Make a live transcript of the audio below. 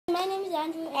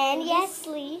Andrew. And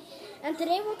Yesley. And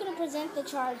today we're going to present the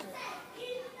charger.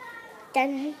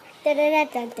 Dun, dun, dun,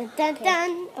 dun, dun, dun,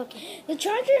 dun. Okay. The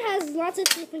charger has lots of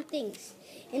different things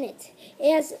in it.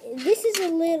 This is a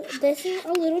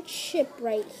little chip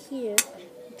right here.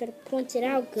 I'm trying to point it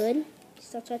out good.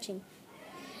 Stop touching.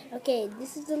 Okay,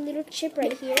 this is the little chip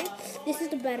right here. This is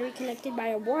the battery connected by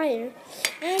a wire.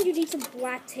 And you need some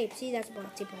black tape. See, that's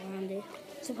black tape around it.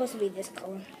 It's supposed to be this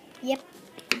color. Yep.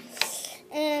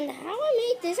 And how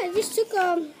I made this, I just took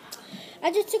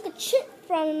a chip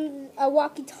from a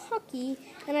walkie-talkie,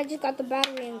 and I just got the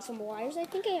battery and some wires. I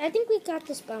think we got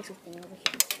this bouncy thing over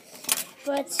here.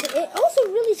 But it also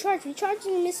really charges. We charge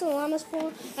in Miss Alana's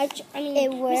phone.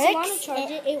 It works. Miss Alana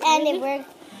charged it. It works.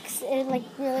 It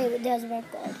really does work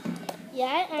good.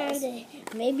 Yeah, and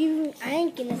maybe I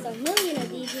ain't gonna sell a million of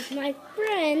these with my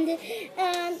friend,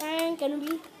 and I ain't gonna be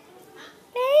rich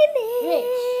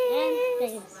and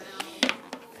famous.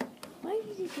 Why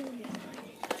did you do this?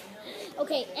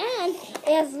 Okay, and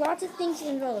it has lots of things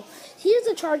involved. Here's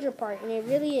the charger part, and it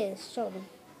really is. Show them.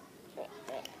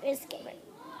 It's good.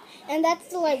 And that's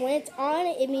the light. When it's on,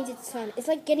 it means it's on. It's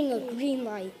like getting a green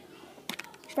light.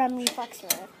 From Reflex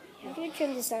Road. How do we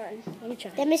turn this on? Let me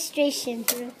try. Demonstration.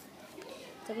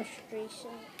 Demonstration.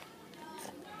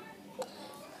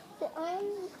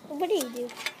 What do you do?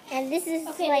 And this is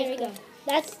Okay, like there we go.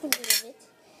 That's the little bit.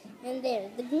 And there.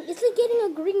 It's like getting a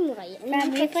green light. And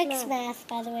from Reflex Math,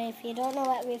 by the way, if you don't know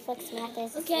what Reflex Math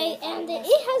is. Okay, and it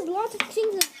has lots of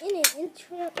things in it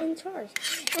in charge.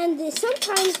 And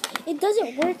sometimes it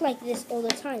doesn't work like this all the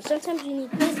time. Sometimes you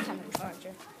need this kind of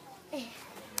charger.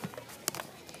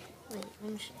 Wait,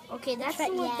 let me show. Okay, there's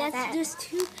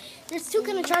two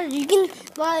kind of chargers. You can,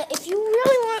 but if you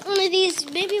really want one of these,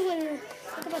 maybe when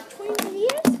like about 20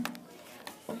 years.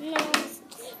 No,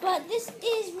 but this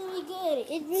is really good.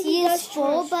 It really does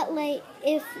useful, charge. but like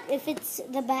if it's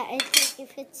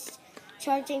if it's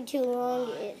charging too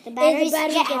long, the battery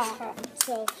gets get hot.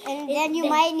 So then you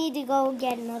might need to go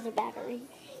get another battery.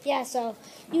 Yeah, so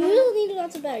you really need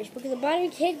lots of batteries because the battery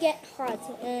can get hot,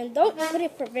 and don't put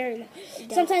it for very long.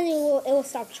 Sometimes it will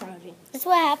stop charging. That's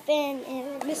what happened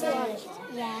in Miss Alana's.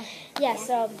 Yeah.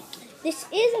 So this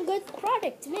is a good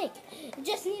product to make. You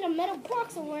just need a metal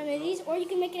box of one of these, or you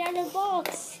can make it out of a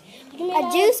box. You can make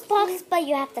A juice box, but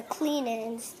you have to clean it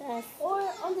and stuff. Or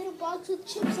a little box with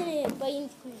chips in it, but you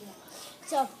need to clean it.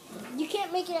 So you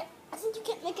can't make it. I think you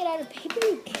can't make it out of paper.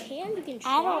 You can. You can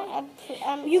try.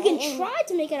 You can try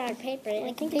to make it out of paper.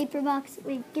 Like a paper box.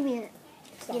 Wait, give me it.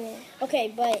 So, okay,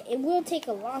 but it will take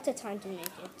a lot of time to make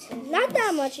it. Not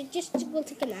that much. It just will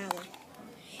take an hour.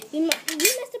 We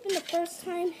messed up in the first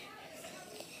time,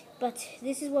 but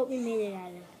this is what we made it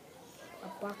out of.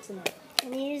 A box of it.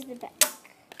 And here's the back.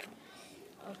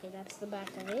 Okay, that's the back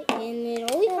of it. And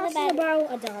it only costs about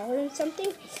 $1 and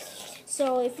something.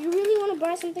 So if you really want to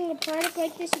buy something, a product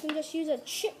like this, you can just use a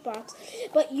chip box.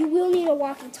 But you will need a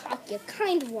walkie-talkie, a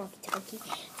kind of walkie-talkie,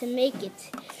 to make it.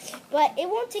 But it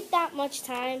won't take that much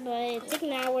time, but it'll take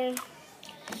an hour.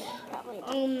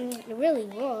 It really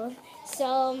will.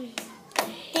 So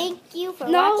thank you for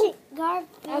watching.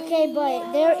 Okay,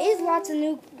 but there is lots of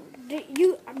new.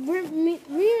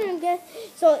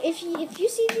 So if you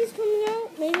see these coming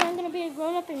out, maybe I'm gonna be a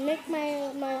grown up and make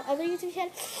my other YouTube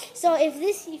channel. So if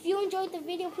you enjoyed the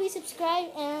video, please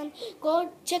subscribe and go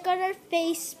check out our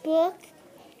Facebook,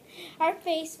 our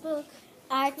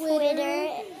Twitter,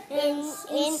 and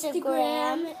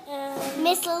Instagram,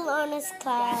 Miss Alana's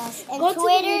class, and go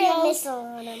Twitter videos, and Miss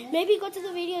Alana. Maybe go to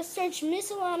the video, search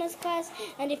Miss Alana's class,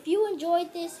 and if you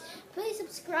enjoyed this, please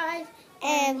subscribe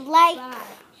and like. Bye.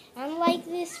 And like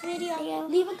this video,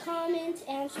 leave a comment,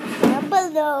 and subscribe Down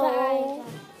below.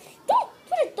 Bye. Don't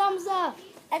put a thumbs up.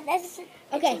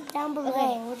 Okay. Down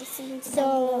below. Okay.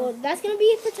 So that's going to be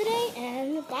it for today,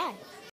 and bye.